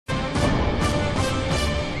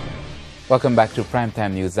Welcome back to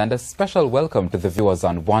Primetime News and a special welcome to the viewers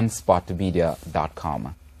on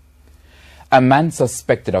onespotmedia.com. A man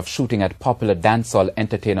suspected of shooting at popular dancehall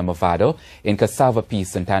entertainer Mavado in Cassava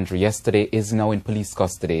Peace, St. Andrew yesterday is now in police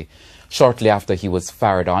custody. Shortly after he was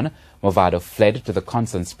fired on, Mavado fled to the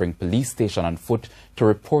Constant Spring police station on foot to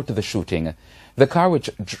report the shooting. The car which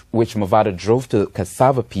Mavado drove to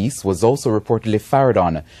Cassava Peace was also reportedly fired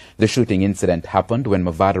on. The shooting incident happened when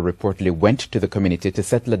Mavado reportedly went to the community to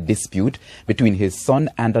settle a dispute between his son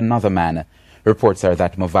and another man. Reports are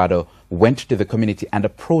that Mavado went to the community and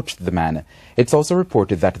approached the man. It's also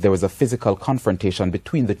reported that there was a physical confrontation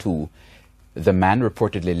between the two. The man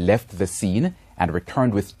reportedly left the scene and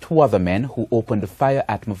returned with two other men who opened fire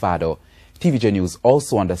at Mavado. TVJ News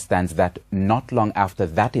also understands that not long after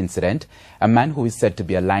that incident, a man who is said to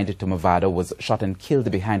be aligned to Mavado was shot and killed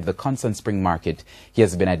behind the Constant Spring Market. He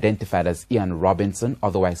has been identified as Ian Robinson,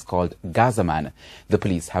 otherwise called Gaza Man. The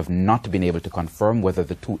police have not been able to confirm whether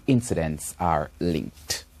the two incidents are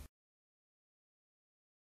linked.